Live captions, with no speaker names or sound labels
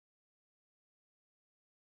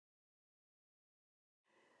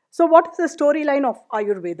So what is the storyline of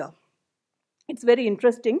Ayurveda? It's very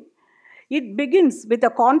interesting. It begins with a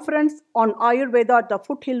conference on Ayurveda at the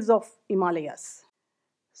foothills of Himalayas.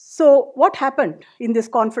 So what happened in this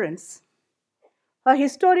conference? A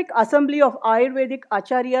historic assembly of Ayurvedic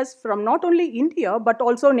acharyas from not only India but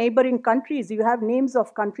also neighboring countries. You have names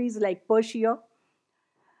of countries like Persia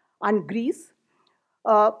and Greece.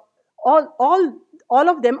 Uh, all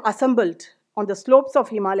of them assembled on the slopes of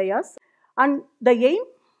Himalayas. And the aim,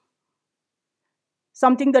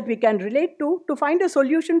 something that we can relate to find a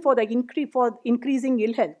solution for for increasing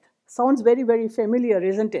ill health. Sounds very, very familiar,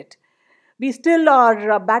 isn't it? We still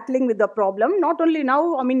are battling with the problem. Not only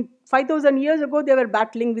now, I mean, 5,000 years ago, they were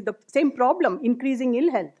battling with the same problem, increasing ill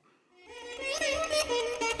health.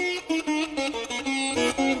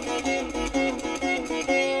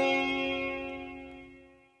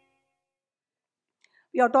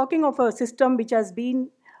 We are talking of a system which has been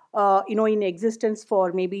in existence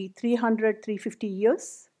for maybe 300, 350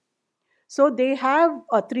 years. So they have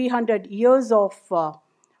 300 years of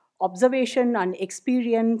observation and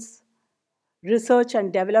experience, research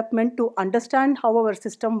and development to understand how our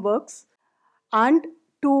system works and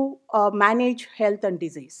to manage health and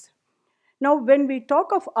disease. Now, when we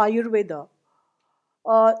talk of Ayurveda,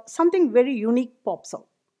 something very unique pops out.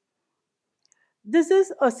 This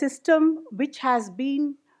is a system which has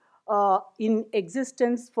been in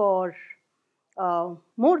existence for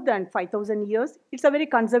more than 5,000 years. It's a very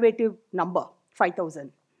conservative number,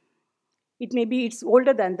 5,000. It may be it's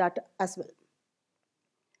older than that as well.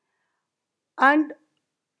 And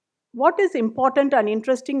what is important and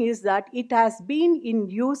interesting is that it has been in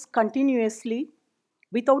use continuously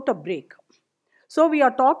without a break. So we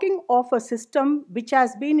are talking of a system which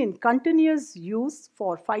has been in continuous use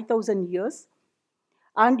for 5,000 years.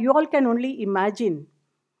 And you all can only imagine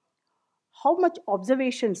how much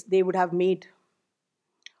observations they would have made,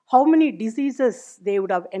 how many diseases they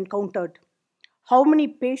would have encountered, how many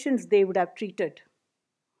patients they would have treated.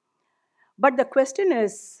 But the question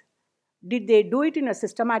is, did they do it in a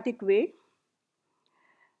systematic way?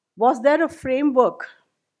 Was there a framework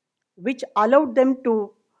which allowed them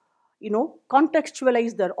to,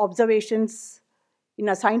 contextualize their observations in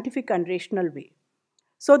a scientific and rational way?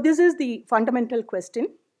 So this is the fundamental question.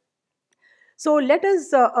 So let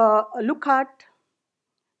us look at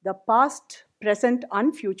the past, present,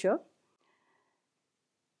 and future.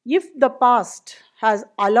 If the past has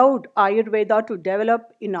allowed Ayurveda to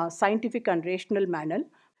develop in a scientific and rational manner,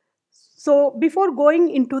 so before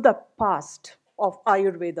going into the past of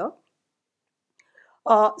Ayurveda,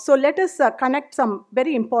 so let us connect some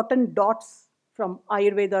very important dots from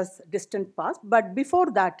Ayurveda's distant past. But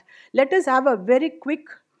before that, let us have a very quick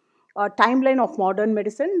timeline of modern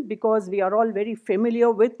medicine, because we are all very familiar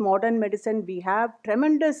with modern medicine. We have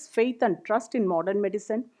tremendous faith and trust in modern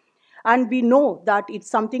medicine. And we know that it's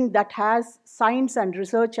something that has science and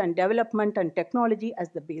research and development and technology as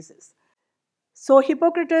the basis. So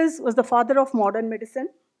Hippocrates was the father of modern medicine.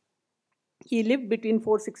 He lived between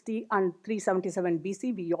 460 and 377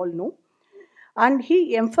 BC, we all know. And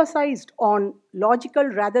he emphasized on logical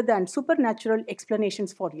rather than supernatural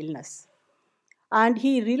explanations for illness. And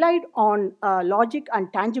he relied on logic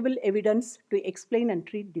and tangible evidence to explain and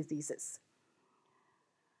treat diseases.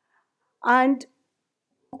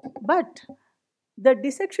 But the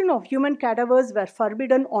dissection of human cadavers were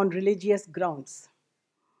forbidden on religious grounds.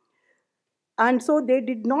 And so they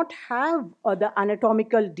did not have the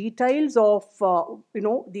anatomical details of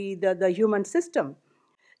the human system.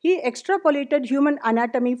 He extrapolated human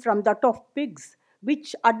anatomy from that of pigs,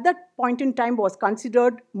 which at that point in time was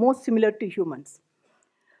considered most similar to humans.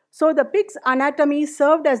 So the pig's anatomy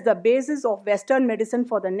served as the basis of Western medicine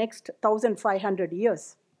for the next 1,500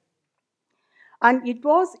 years. And it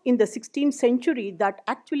was in the 16th century that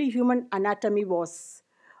actually human anatomy was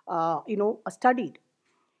studied.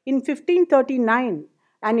 In 1539,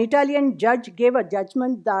 an Italian judge gave a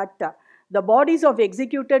judgment that the bodies of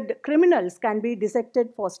executed criminals can be dissected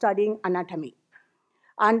for studying anatomy.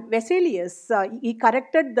 And Vesalius, he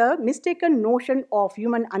corrected the mistaken notion of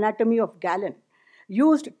human anatomy of Galen,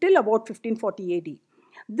 used till about 1540 AD.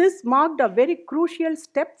 This marked a very crucial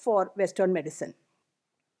step for Western medicine.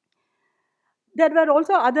 There were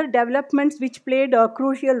also other developments which played a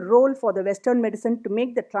crucial role for the Western medicine to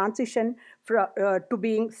make the transition to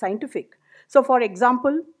being scientific. So, for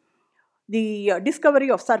example, the discovery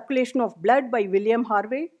of circulation of blood by William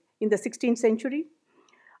Harvey in the 16th century,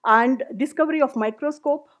 and discovery of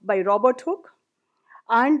microscope by Robert Hooke,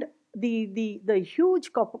 and the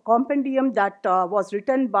huge compendium that was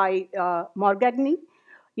written by Morgagni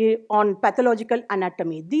on pathological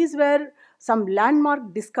anatomy. These were some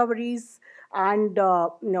landmark discoveries and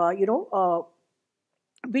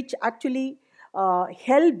which actually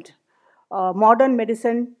helped modern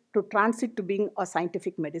medicine to transit to being a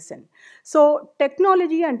scientific medicine. So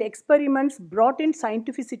technology and experiments brought in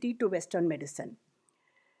scientificity to Western medicine.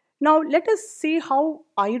 Now let us see how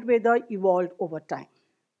Ayurveda evolved over time.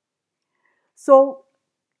 So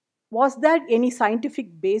was there any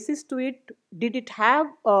scientific basis to it? Did it have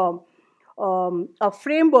a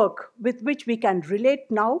framework with which we can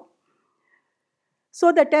relate now?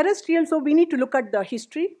 So we need to look at the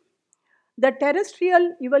history. The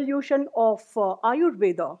terrestrial evolution of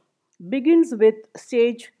Ayurveda begins with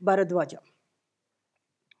sage Bharadwaja.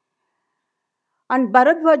 And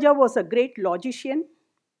Bharadwaja was a great logician.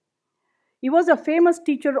 He was a famous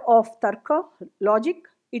teacher of Tarka, logic.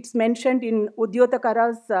 It's mentioned in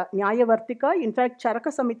Udyottakara's Nyaya-vartika. In fact, Charaka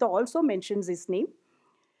Samhita also mentions his name.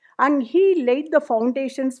 And he laid the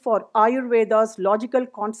foundations for Ayurveda's logical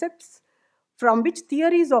concepts, from which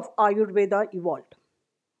theories of Ayurveda evolved.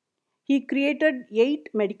 He created 8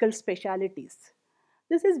 medical specialties.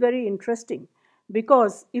 This is very interesting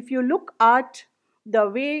because if you look at the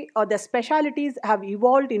way the specialties have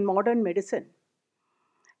evolved in modern medicine,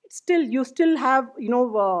 you still have,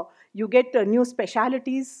 you get new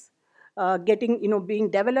specialties being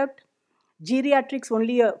developed. Geriatrics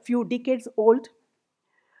only a few decades old,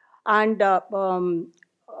 and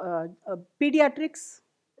pediatrics,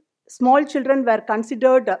 small children were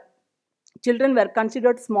considered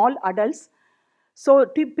small adults. So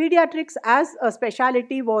pediatrics as a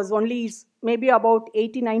specialty was only maybe about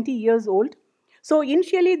 80-90 years old. So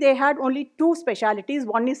initially they had only 2 specialties.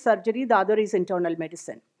 One is surgery, the other is internal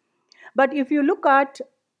medicine. But if you look at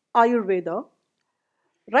Ayurveda,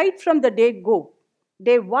 right from the day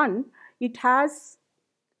one,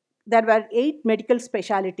 there were 8 medical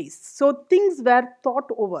specialties. So things were thought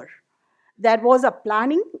over. There was a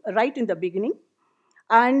planning right in the beginning.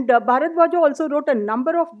 And Bharadwaja also wrote a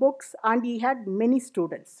number of books and he had many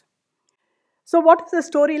students. So what is the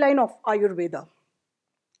storyline of Ayurveda?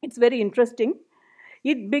 It's very interesting.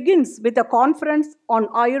 It begins with a conference on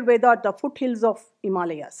Ayurveda at the foothills of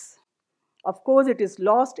Himalayas. Of course, it is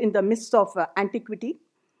lost in the midst of antiquity.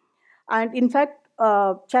 And in fact,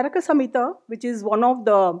 Charaka Samhita, which is one of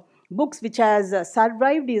the books which has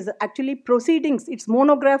survived, is actually proceedings. It's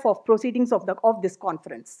monograph of proceedings of this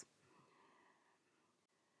conference.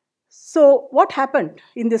 So what happened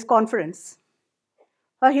in this conference?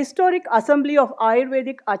 A historic assembly of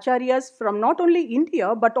Ayurvedic acharyas from not only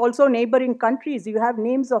India, but also neighboring countries. You have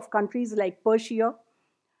names of countries like Persia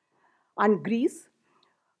and Greece.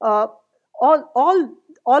 All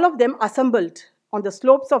of them assembled on the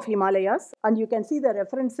slopes of Himalayas, and you can see the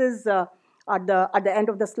references at the end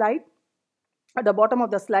of the slide, at the bottom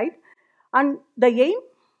of the slide. And the aim,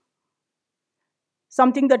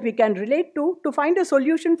 something that we can relate to find a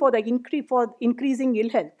solution for increasing ill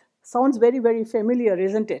health. Sounds very, very familiar,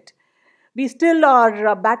 isn't it? We still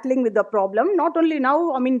are battling with the problem. Not only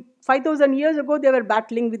now, 5,000 years ago, they were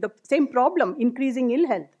battling with the same problem, increasing ill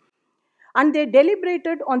health. And they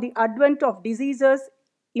deliberated on the advent of diseases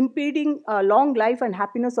impeding long life and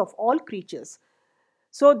happiness of all creatures.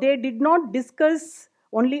 So they did not discuss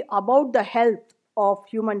only about the health of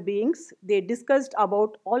human beings. They discussed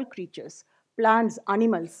about all creatures, plants,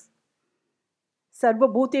 animals.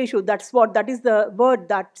 Sarva Bhuteshu, that is the word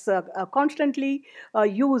that's constantly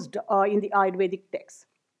used in the Ayurvedic text.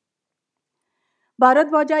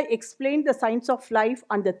 Bharadwaja explained the science of life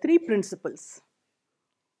and the 3 principles: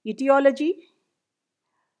 etiology,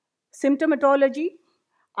 symptomatology,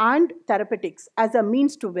 and therapeutics as a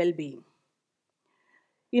means to well-being.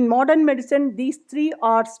 In modern medicine, these 3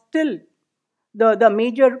 are still the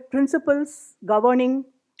major principles governing,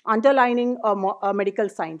 underlining a medical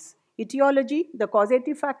science. Etiology, the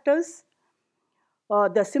causative factors,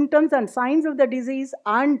 the symptoms and signs of the disease,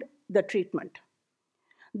 and the treatment.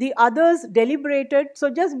 The others deliberated. So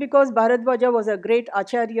just because Bharadwaja was a great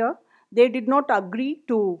acharya, they did not agree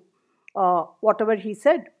to whatever he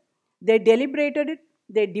said. They deliberated it,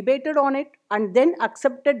 they debated on it, and then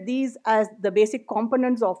accepted these as the basic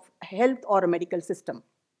components of health or a medical system.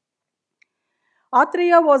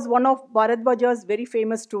 Atreya was one of Bharadwaja's very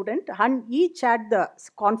famous students, and he chaired the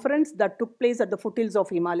conference that took place at the foothills of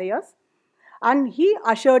Himalayas. And he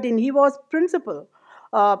ushered in, he was principal,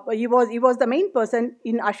 he was the main person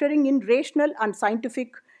in ushering in rational and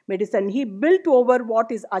scientific medicine. He built over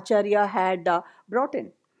what his Acharya had brought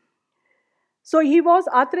in. So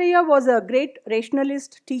Atreya was a great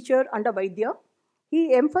rationalist, teacher, and a Vaidya.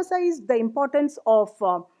 He emphasized the importance of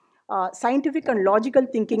scientific and logical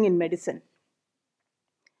thinking in medicine.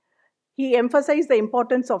 He emphasized the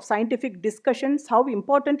importance of scientific discussions, how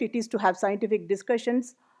important it is to have scientific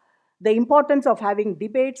discussions, the importance of having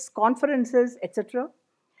debates, conferences, etc.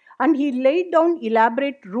 And he laid down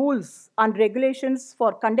elaborate rules and regulations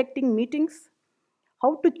for conducting meetings,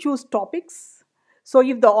 how to choose topics. So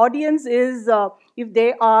if the audience is, if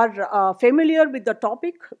they are familiar with the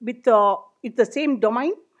topic, with it's the same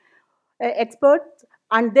domain, experts,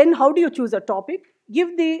 and then how do you choose a topic?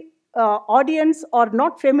 If the audience are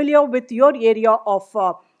not familiar with your area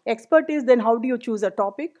of expertise, then how do you choose a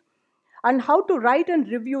topic? And how to write and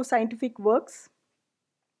review scientific works.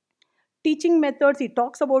 Teaching methods, he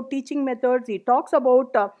talks about teaching methods, he talks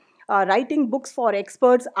about writing books for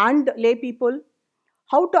experts and lay people,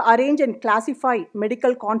 how to arrange and classify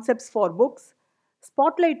medical concepts for books,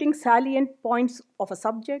 spotlighting salient points of a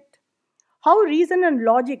subject, how reason and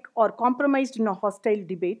logic are compromised in a hostile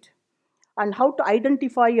debate, and how to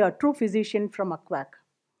identify a true physician from a quack.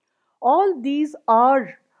 All these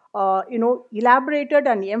are elaborated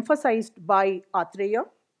and emphasized by Atreya.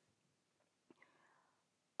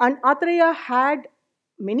 And Atreya had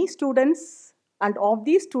many students, and of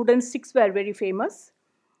these students, 6 were very famous.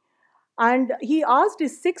 And he asked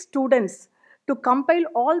his 6 students to compile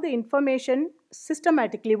all the information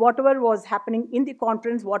systematically, whatever was happening in the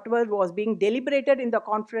conference, whatever was being deliberated in the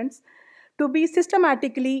conference, to be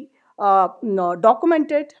systematically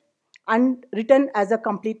documented and written as a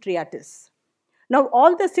complete treatise. Now,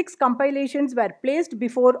 all the 6 compilations were placed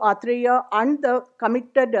before Atreya and the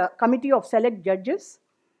committee of select judges.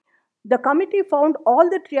 The committee found all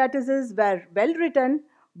the treatises were well written,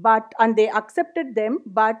 and they accepted them,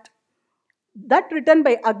 but that written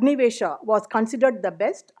by Agnivesha was considered the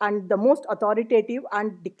best and the most authoritative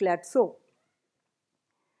and declared so.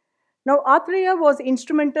 Now, Atreya was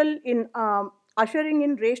instrumental in ushering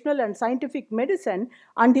in rational and scientific medicine,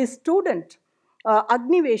 and his student,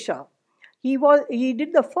 Agnivesha, he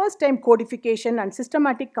did the first time codification and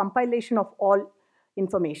systematic compilation of all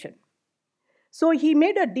information. So he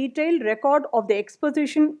made a detailed record of the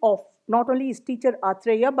exposition of not only his teacher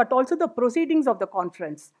Atreya, but also the proceedings of the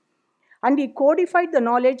conference. And he codified the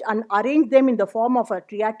knowledge and arranged them in the form of a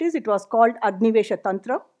treatise. It was called Agnivesha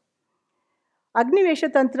Tantra.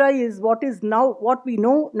 Agnivesha Tantra is what we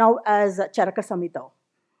know now as Charaka Samhita.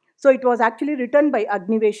 So it was actually written by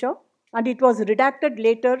Agnivesha, and it was redacted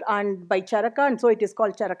later and by Charaka, and so it is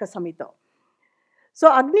called Charaka Samhita. So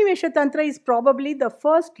Agnivesha Tantra is probably the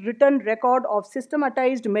first written record of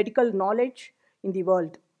systematized medical knowledge in the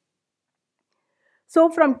world. So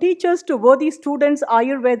from teachers to worthy students,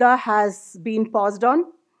 Ayurveda has been passed on.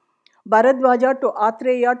 Bharadwaja to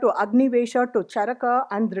Atreya to Agnivesha to Charaka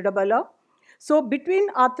and Dridabala. So between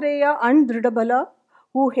Atreya and Dridabala,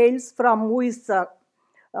 who is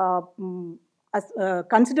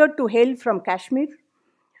considered to hail from Kashmir,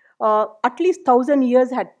 at least 1,000 years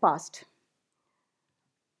had passed.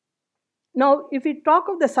 Now, if we talk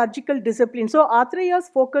of the surgical discipline, so Atreya's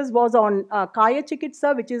focus was on Kaya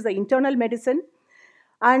Chikitsa, which is the internal medicine,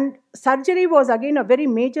 and surgery was again a very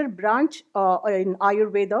major branch in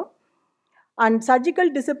Ayurveda. And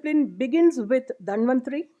surgical discipline begins with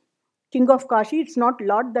Dhanvantri, king of Kashi. It's not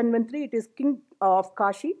Lord Dhanvantri, it is king of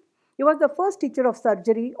Kashi. He was the first teacher of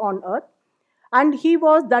surgery on earth. And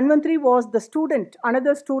Dhanvantri was the student,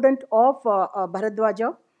 another student of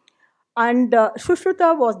Bharadwaja. And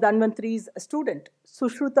Sushruta was Dhanvantri's student.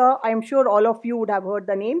 Sushruta, I am sure all of you would have heard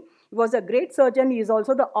the name. He was a great surgeon. He is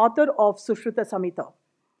also the author of Sushruta Samhita.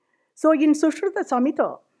 So in Sushruta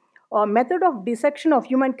Samhita, method of dissection of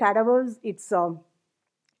human cadavers, it's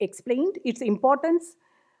explained, its importance,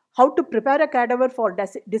 how to prepare a cadaver for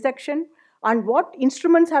dissection, and what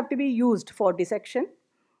instruments have to be used for dissection,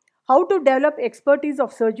 how to develop expertise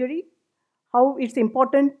of surgery, how it's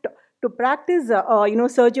important to practice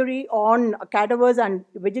surgery on cadavers and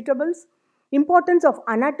vegetables, importance of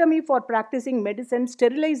anatomy for practicing medicine,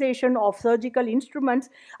 sterilization of surgical instruments,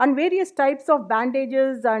 and various types of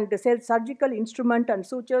bandages and surgical instrument and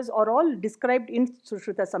sutures are all described in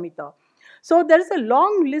Sushruta Samhita. So there is a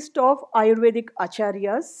long list of Ayurvedic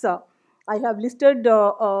acharyas. I have listed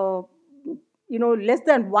less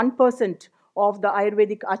than 1% of the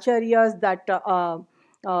Ayurvedic acharyas that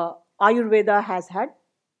Ayurveda has had.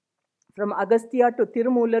 From Agastya to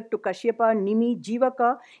Tirumular to Kashyapa, Nimi,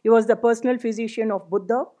 Jivaka, he was the personal physician of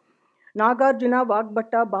Buddha. Nagarjuna,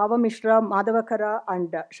 Vagbhatta, Bhavamishra, Madhavakara,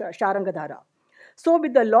 and Sharangadhara. So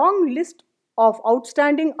with the long list of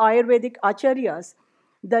outstanding Ayurvedic acharyas,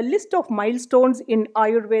 the list of milestones in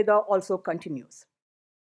Ayurveda also continues.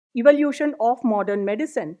 Evolution of modern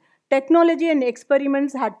medicine. Technology and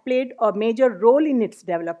experiments had played a major role in its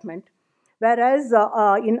development, whereas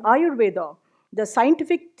in Ayurveda, The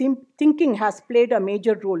scientific thinking has played a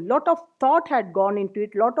major role. Lot of thought had gone into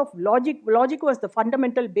it. Lot of logic was the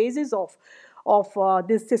fundamental basis of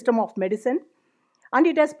this system of medicine, and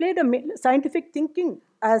it has played scientific thinking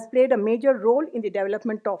has played a major role in the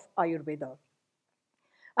development of Ayurveda.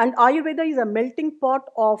 And Ayurveda is a melting pot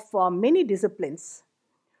of many disciplines,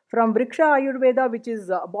 from Vriksha Ayurveda, which is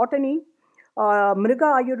botany,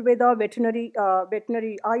 Mriga Ayurveda,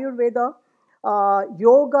 veterinary Ayurveda,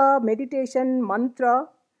 yoga, meditation, mantra,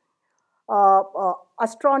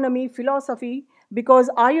 astronomy, philosophy, because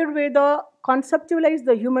Ayurveda conceptualized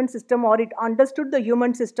the human system, or it understood the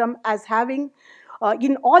human system as having,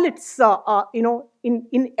 in all its,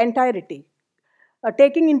 in entirety,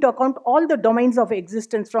 taking into account all the domains of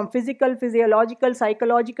existence, from physical, physiological,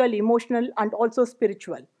 psychological, emotional, and also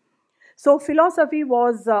spiritual. So philosophy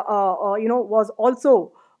was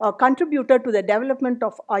also a contributor to the development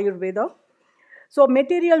of Ayurveda. So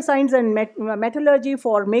material science and metallurgy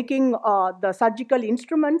for making the surgical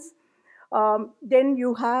instruments. Then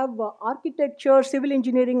you have architecture, civil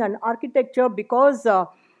engineering and architecture, because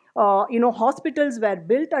hospitals were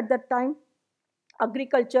built at that time.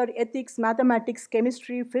 Agriculture, ethics, mathematics,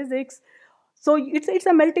 chemistry, physics. So it's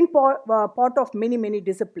a melting pot of many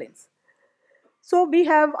disciplines. So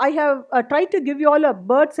I have tried to give you all a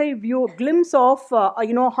bird's eye view, glimpse of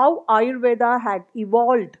how Ayurveda had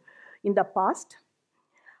evolved in the past,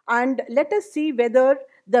 and let us see whether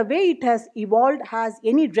the way it has evolved has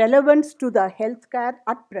any relevance to the healthcare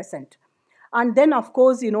at present. And then, of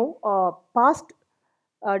course, past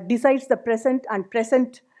decides the present, and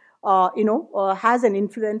present, has an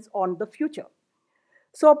influence on the future.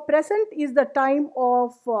 So, present is the time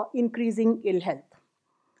of increasing ill health.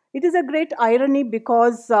 It is a great irony,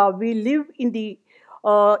 because we live in the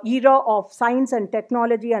era of science and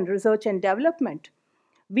technology and research and development.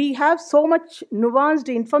 We have so much nuanced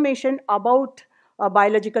information about a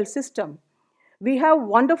biological system. We have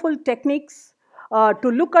wonderful techniques to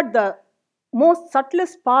look at the most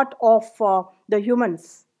subtlest part of the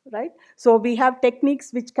humans, right? So we have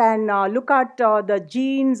techniques which can look at the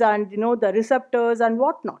genes and the receptors and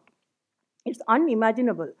whatnot. It's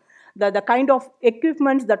unimaginable the kind of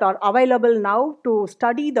equipments that are available now to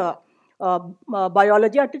study the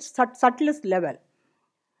biology at its subtlest level.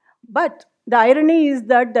 But the irony is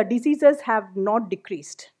that the diseases have not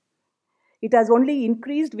decreased. It has only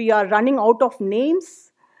increased. We are running out of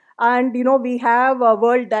names. And we have a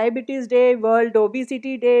World Diabetes Day, World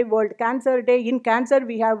Obesity Day, World Cancer Day. In cancer,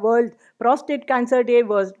 we have World Prostate Cancer Day,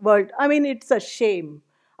 World. I mean, it's a shame.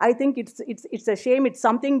 I think it's a shame. It's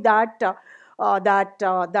something that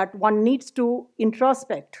one needs to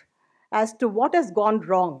introspect as to what has gone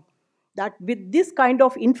wrong. That with this kind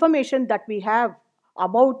of information that we have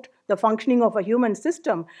about the functioning of a human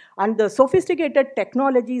system and the sophisticated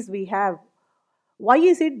technologies we have, why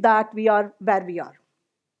is it that we are where we are?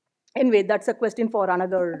 Anyway, that's a question for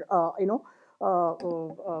another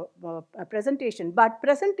presentation. But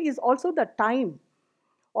present is also the time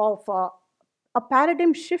of a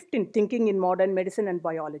paradigm shift in thinking in modern medicine and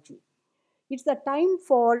biology. It's the time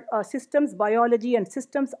for systems biology and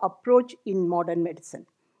systems approach in modern medicine.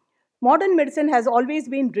 Modern medicine has always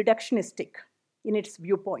been reductionistic in its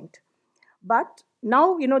viewpoint. But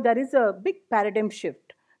now, there is a big paradigm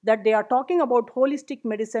shift, that they are talking about holistic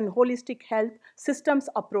medicine, holistic health, systems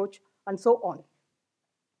approach, and so on.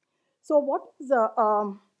 So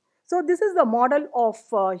this is the model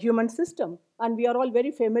of human system, and we are all very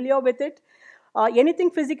familiar with it. Anything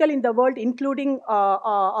physical in the world, including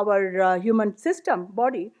our human system,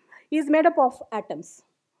 body, is made up of atoms.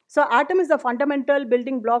 So atom is the fundamental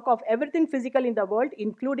building block of everything physical in the world,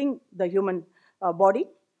 including the human body.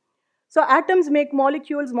 So atoms make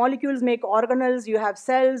molecules, molecules make organelles, you have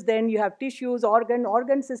cells, then you have tissues,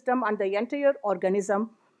 organ system, and the entire organism.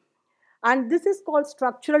 And this is called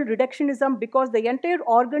structural reductionism, because the entire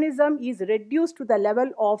organism is reduced to the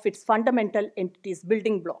level of its fundamental entities,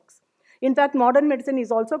 building blocks. In fact, modern medicine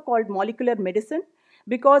is also called molecular medicine,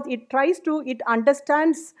 because it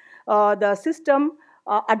understands the system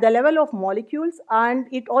at the level of molecules, and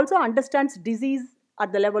it also understands disease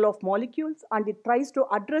at the level of molecules, and it tries to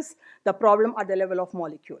address the problem at the level of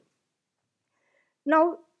molecule.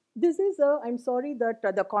 Now, this is I'm sorry that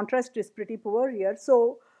the contrast is pretty poor here.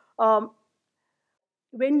 So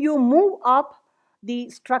when you move up the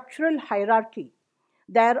structural hierarchy,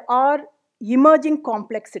 there are emerging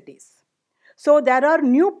complexities. So there are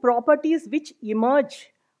new properties which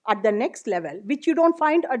emerge at the next level, which you don't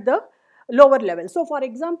find at the lower level. So for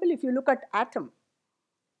example, if you look at atom,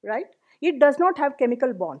 right, it does not have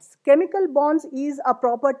chemical bonds. Chemical bonds is a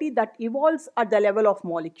property that evolves at the level of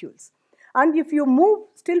molecules. And if you move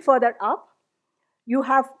still further up, You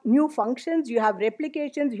have new functions, you have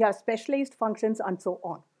replications, you have specialized functions, and so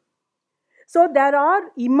on. So there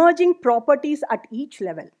are emerging properties at each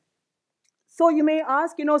level. So you may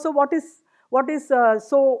ask, so what is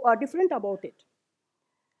so different about it?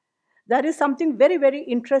 There is something very, very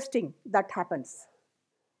interesting that happens.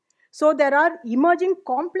 So there are emerging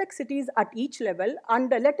complexities at each level, and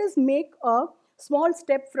let us make a small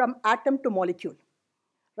step from atom to molecule,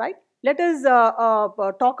 right? Let us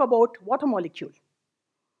talk about water molecule.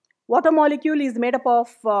 Water molecule is made up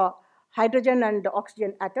of hydrogen and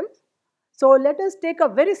oxygen atoms. So let us take a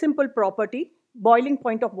very simple property, boiling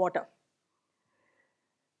point of water,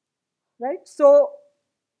 right? So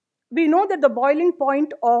we know that the boiling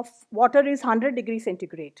point of water is 100 degrees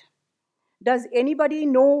centigrade. Does anybody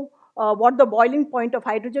know what the boiling point of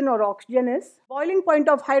hydrogen or oxygen is? Boiling point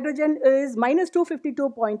of hydrogen is minus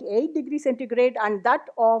 252.8 degrees centigrade, and that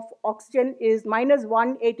of oxygen is minus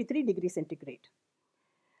 183 degrees centigrade.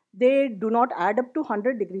 They do not add up to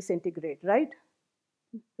 100 degrees centigrade, right?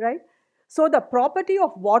 Right? So the property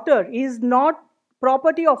of water is not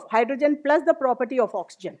property of hydrogen plus the property of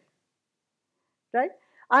oxygen, right?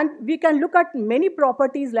 And we can look at many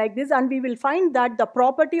properties like this, and we will find that the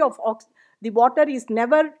property of the water is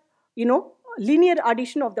never, linear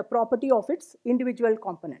addition of the property of its individual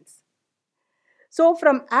components. So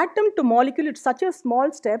from atom to molecule, it's such a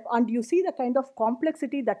small step, and you see the kind of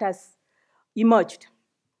complexity that has emerged.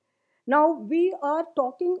 Now we are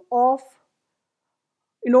talking of,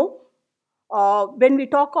 when we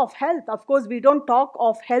talk of health, of course, we don't talk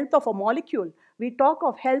of health of a molecule. We talk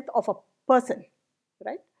of health of a person,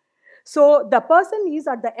 right? So the person is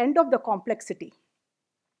at the end of the complexity.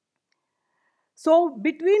 So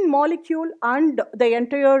between molecule and the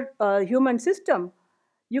entire human system,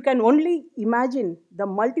 you can only imagine the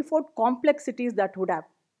multifold complexities that would have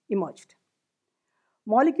emerged.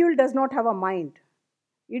 Molecule does not have a mind.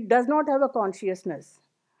 It does not have a consciousness.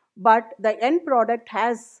 But the end product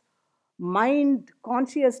has mind,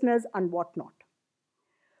 consciousness, and whatnot.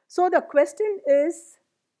 So the question is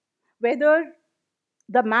whether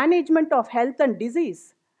the management of health and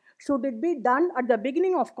disease, should it be done at the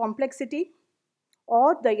beginning of complexity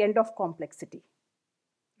or the end of complexity,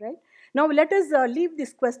 right? Now let us leave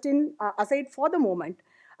this question aside for the moment,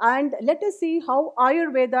 and let us see how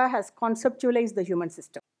Ayurveda has conceptualized the human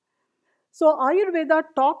system. So Ayurveda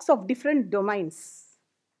talks of different domains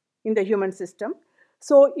in the human system.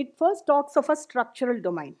 So it first talks of a structural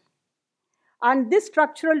domain. And this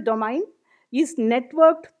structural domain is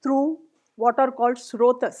networked through what are called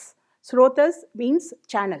srotas. Srotas means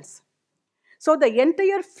channels. So the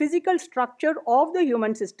entire physical structure of the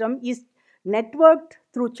human system is networked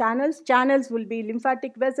through channels. Channels will be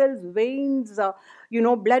lymphatic vessels, veins,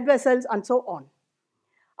 blood vessels, and so on.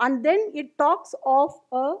 And then it talks of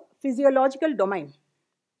a physiological domain.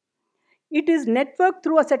 It is networked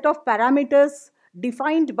through a set of parameters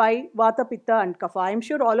defined by Vata, Pitta, and Kapha. I'm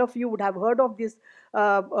sure all of you would have heard of these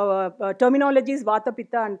terminologies, Vata,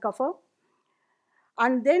 Pitta, and Kapha.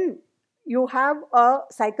 And then you have a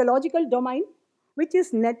psychological domain, which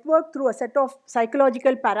is networked through a set of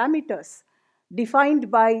psychological parameters defined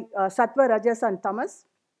by Sattva, Rajas, and Tamas.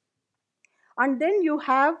 And then you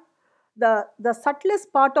have the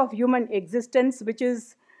subtlest part of human existence, which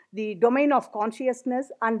is the domain of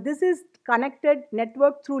consciousness, and this is connected,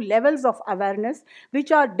 networked through levels of awareness,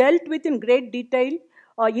 which are dealt with in great detail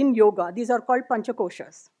in yoga. These are called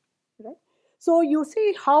panchakoshas. Right? So you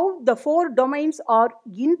see how the four domains are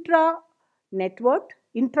intra-networked,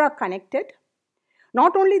 intra-connected.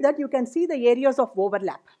 Not only that, you can see the areas of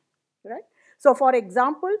overlap. Right? So for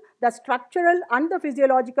example, the structural and the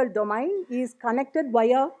physiological domain is connected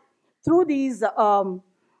through these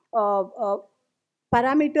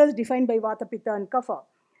parameters defined by Vata, Pitta, and Kapha.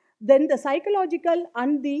 Then the psychological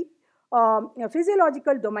and the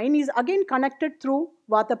physiological domain is again connected through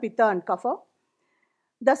Vata, Pitta, and Kapha.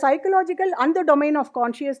 The psychological and the domain of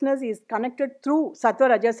consciousness is connected through Sattva,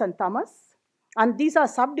 Rajas, and Tamas. And these are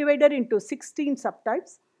subdivided into 16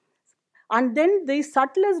 subtypes. And then the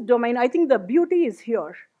subtlest domain, I think the beauty is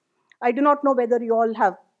here. I do not know whether you all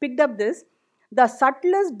have picked up this. The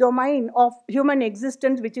subtlest domain of human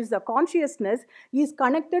existence, which is the consciousness, is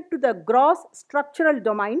connected to the gross structural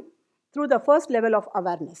domain through the first level of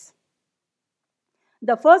awareness.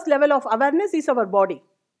 The first level of awareness is our body.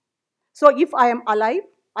 So if I am alive,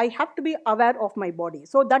 I have to be aware of my body.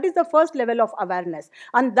 So that is the first level of awareness,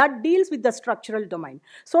 and that deals with the structural domain.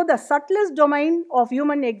 So the subtlest domain of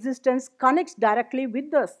human existence connects directly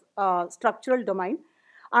with the structural domain,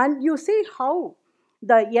 and you see how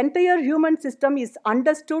the entire human system is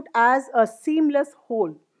understood as a seamless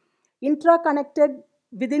whole, intra-connected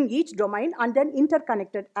within each domain and then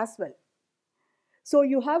interconnected as well. So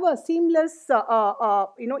you have a seamless,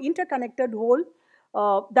 interconnected whole.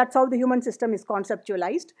 That's how the human system is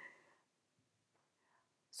conceptualized.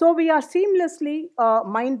 So we are seamlessly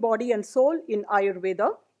mind, body, and soul in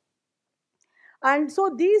Ayurveda. And so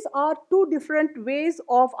these are two different ways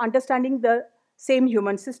of understanding the same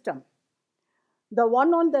human system. The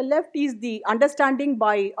one on the left is the understanding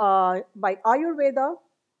by Ayurveda,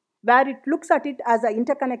 where it looks at it as an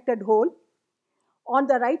interconnected whole. On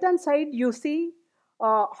the right-hand side, you see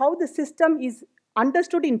how the system is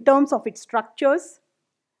understood in terms of its structures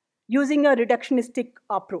using a reductionistic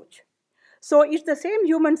approach. So it's the same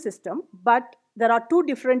human system, but there are two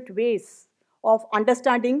different ways of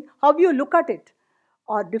understanding. How you look at it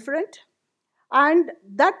are different, and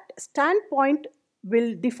that standpoint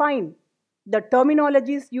will define the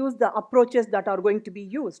terminologies used, the approaches that are going to be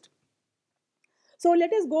used. So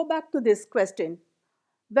let us go back to this question.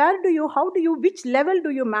 Which level do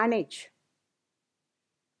you manage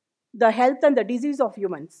the health and the disease of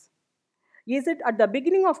humans? Is it at the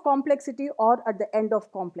beginning of complexity or at the end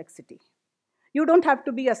of complexity? You don't have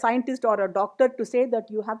to be a scientist or a doctor to say that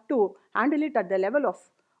you have to handle it at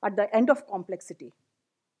the end of complexity,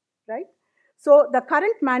 right? So the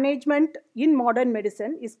current management in modern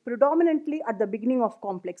medicine is predominantly at the beginning of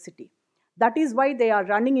complexity. That is why they are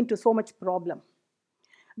running into so much problem.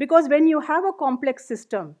 Because when you have a complex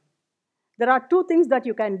system, there are two things that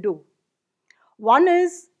you can do. One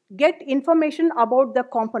is get information about the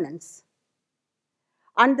components,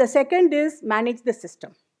 and the second is manage the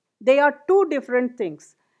system. They are two different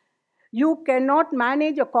things. You cannot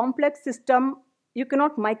manage a complex system, you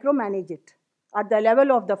cannot micromanage it at the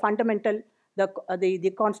level of the fundamental,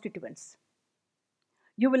 the constituents.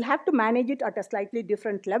 You will have to manage it at a slightly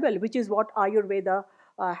different level, which is what Ayurveda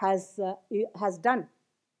has done.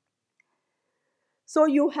 So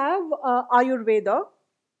you have Ayurveda,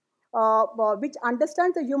 which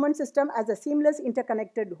understands the human system as a seamless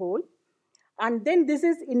interconnected whole. And then this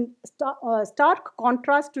is in stark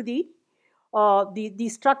contrast to the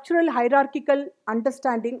structural hierarchical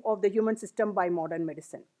understanding of the human system by modern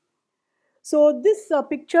medicine. So this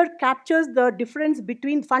picture captures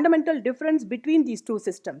the fundamental difference between these two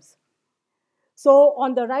systems. So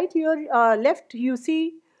on the right here, left, you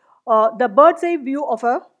see the bird's eye view of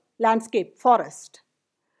a landscape, forest.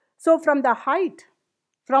 So from the height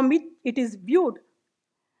from which it is viewed,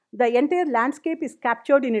 the entire landscape is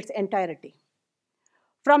captured in its entirety.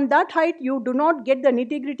 From that height, you do not get the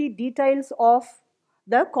nitty-gritty details of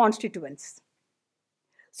the constituents.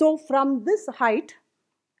 So from this height,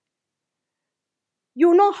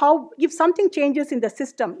 you know how, if something changes in the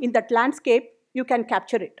system, in that landscape, you can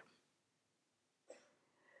capture it.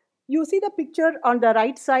 You see the picture on the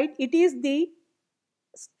right side, it is the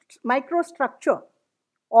microstructure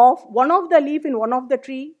of one of the leaf in one of the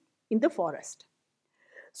tree in the forest.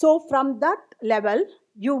 So from that level,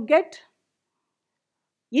 you get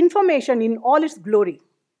information in all its glory,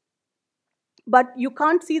 but you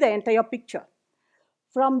can't see the entire picture.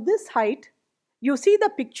 From this height, you see the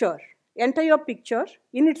entire picture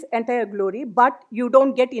in its entire glory, but you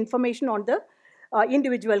don't get information on the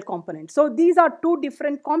individual components. So these are two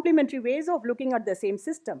different complementary ways of looking at the same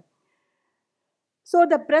system. So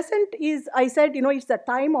the present is, I said, it's the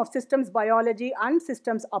time of systems biology and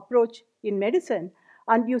systems approach in medicine.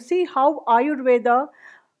 And you see how Ayurveda,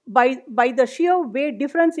 by the sheer way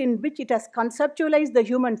difference in which it has conceptualized the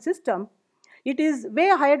human system, it is way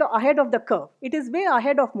ahead of the curve. It is way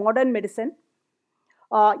ahead of modern medicine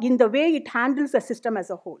in the way it handles the system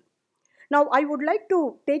as a whole. Now, I would like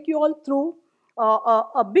to take you all through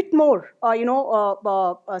a bit more,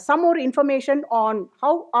 some more information on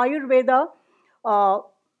how Ayurveda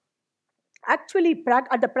actually,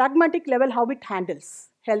 at the pragmatic level, how it handles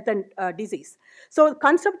health and disease. So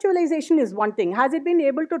conceptualization is one thing. Has it been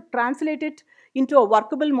able to translate it into a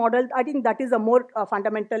workable model? I think that is a more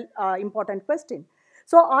fundamental, important question.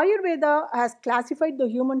 So Ayurveda has classified the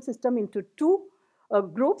human system into two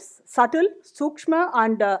groups, subtle, sukshma,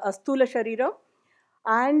 and sthula sharira.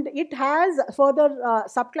 And it has further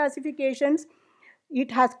subclassifications. It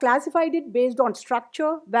has classified it based on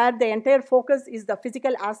structure, where the entire focus is the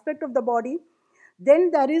physical aspect of the body.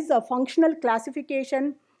 Then there is a functional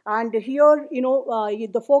classification, and here,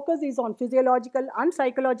 the focus is on physiological and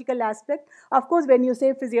psychological aspect. Of course, when you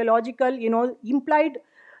say physiological, implied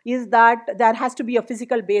is that there has to be a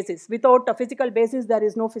physical basis. Without a physical basis, there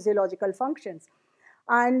is no physiological functions.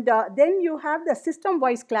 And then you have the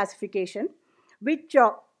system-wise classification, which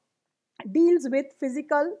deals with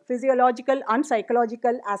physical, physiological, and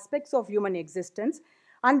psychological aspects of human existence.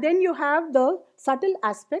 And then you have the subtle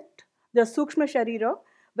aspect, the Sukshma Sharira,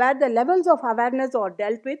 where the levels of awareness are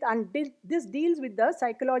dealt with, and this deals with the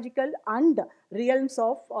psychological and realms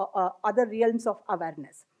of other realms of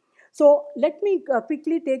awareness. So let me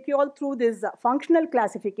quickly take you all through this functional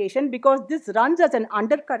classification, because this runs as an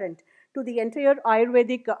undercurrent to the entire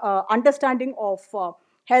Ayurvedic understanding of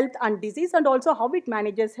health and disease, and also how it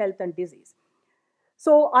manages health and disease.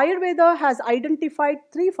 So Ayurveda has identified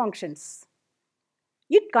three functions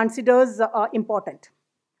it considers important: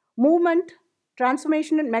 movement,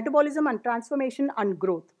 transformation and metabolism, and transformation and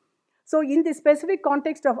growth. So in the specific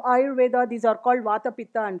context of Ayurveda, these are called Vata,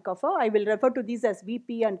 Pitta and Kapha. I will refer to these as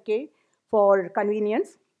VP and K for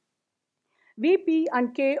convenience. VP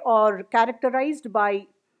and K are characterized by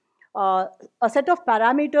a set of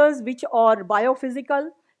parameters which are biophysical,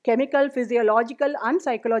 chemical, physiological, and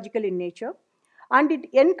psychological in nature. And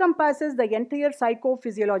it encompasses the entire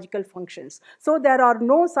psychophysiological functions. So there are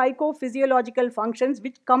no psychophysiological functions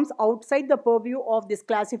which comes outside the purview of this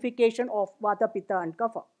classification of Vata, Pitta, and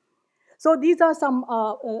Kapha. So these are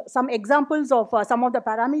some examples of some of the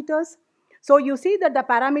parameters. So you see that the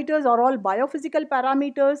parameters are all biophysical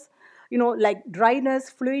parameters, like dryness,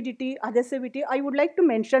 fluidity, adhesivity. I would like to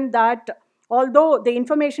mention that although the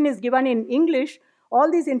information is given in English,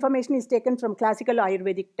 all this information is taken from classical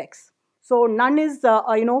Ayurvedic texts. So none is,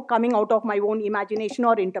 coming out of my own imagination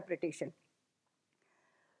or interpretation.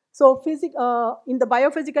 So in the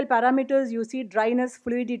biophysical parameters, you see dryness,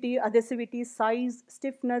 fluidity, adhesivity, size,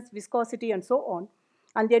 stiffness, viscosity, and so on.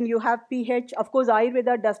 And then you have pH. Of course,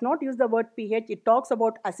 Ayurveda does not use the word pH. It talks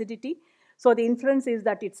about acidity. So the inference is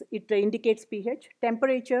that it indicates pH,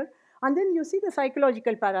 temperature. And then you see the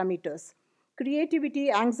psychological parameters: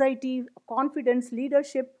 creativity, anxiety, confidence,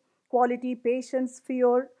 leadership, quality, patience,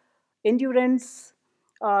 fear, endurance,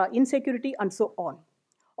 insecurity, and so on.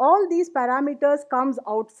 All these parameters comes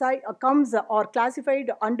or classified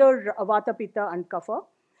under Vata, Pitta, and Kapha,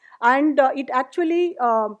 and it actually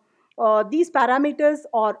these parameters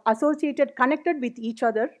are associated, connected with each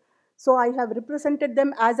other. So I have represented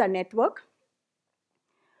them as a network,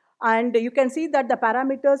 and you can see that the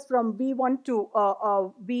parameters from V1 to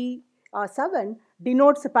V7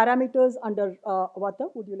 denotes parameters under Vata.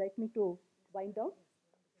 Would you like me to wind down?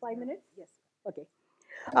 5 minutes? Yes. Okay.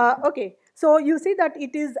 Okay, so you see that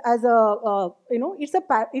it is as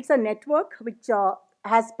it's a network which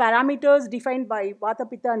has parameters defined by Vata,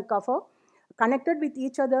 Pitta, and Kapha, connected with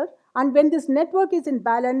each other. And when this network is in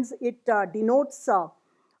balance, it denotes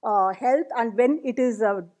health, and when it is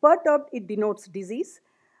perturbed, it denotes disease.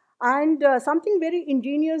 And something very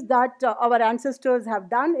ingenious that our ancestors have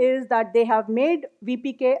done is that they have made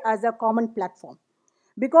VPK as a common platform.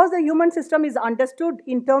 Because the human system is understood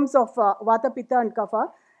in terms of Vata, Pitta, and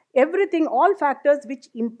Kapha, everything, all factors which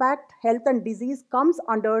impact health and disease comes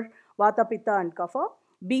under Vata, Pitta, and Kapha,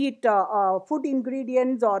 be it food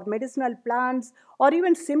ingredients or medicinal plants or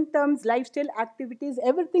even symptoms, lifestyle activities,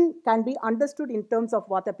 everything can be understood in terms of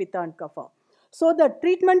Vata, Pitta, and Kapha. So the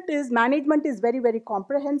management is very, very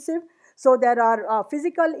comprehensive. So there are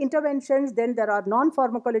physical interventions, then there are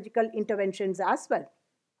non-pharmacological interventions as well.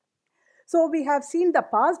 So we have seen the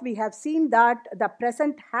past, we have seen that the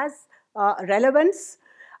present has relevance,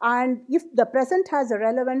 and if the present has a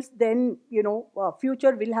relevance, then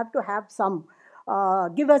future will have to have some,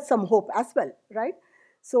 give us some hope as well, right?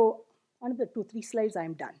 So another 2-3 slides,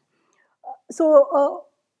 I'm done.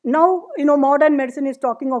 Now modern medicine is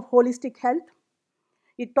talking of holistic health.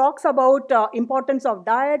 It talks about importance of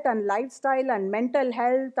diet and lifestyle and mental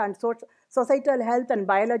health and societal health and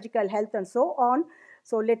biological health and so on.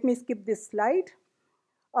 So let me skip this slide.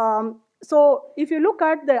 So if you look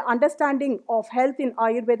at the understanding of health in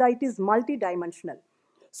Ayurveda, it is multidimensional.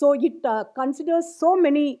 So it considers so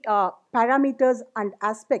many parameters and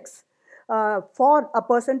aspects for a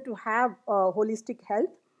person to have holistic health.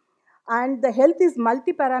 And the health is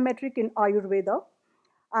multi-parametric in Ayurveda.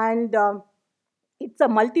 And it's a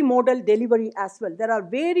multimodal delivery as well. There are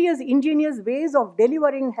various ingenious ways of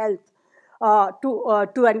delivering health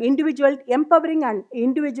to an individual, empowering an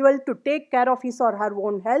individual to take care of his or her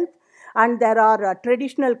own health. And there are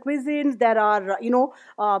traditional cuisines, there are,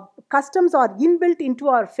 customs are inbuilt into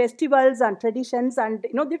our festivals and traditions, and,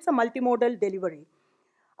 it's a multimodal delivery.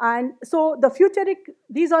 And so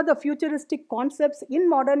these are the futuristic concepts in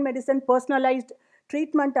modern medicine: personalized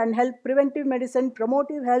treatment and health, preventive medicine,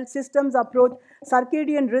 promotive health, systems approach,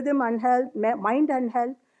 circadian rhythm and health, mind and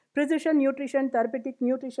health, precision nutrition, therapeutic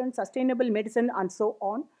nutrition, sustainable medicine, and so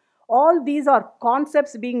on. All these are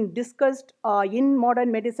concepts being discussed in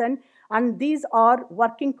modern medicine, and these are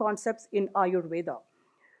working concepts in Ayurveda.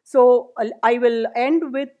 So I will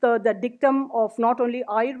end with the dictum of not only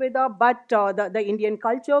Ayurveda, but the Indian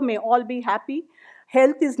culture. May all be happy.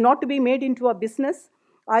 Health is not to be made into a business.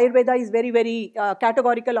 Ayurveda is very, very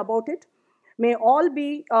categorical about it. May all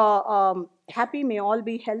be happy, may all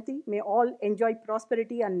be healthy, may all enjoy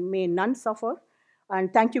prosperity, and may none suffer.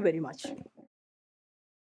 And thank you very much.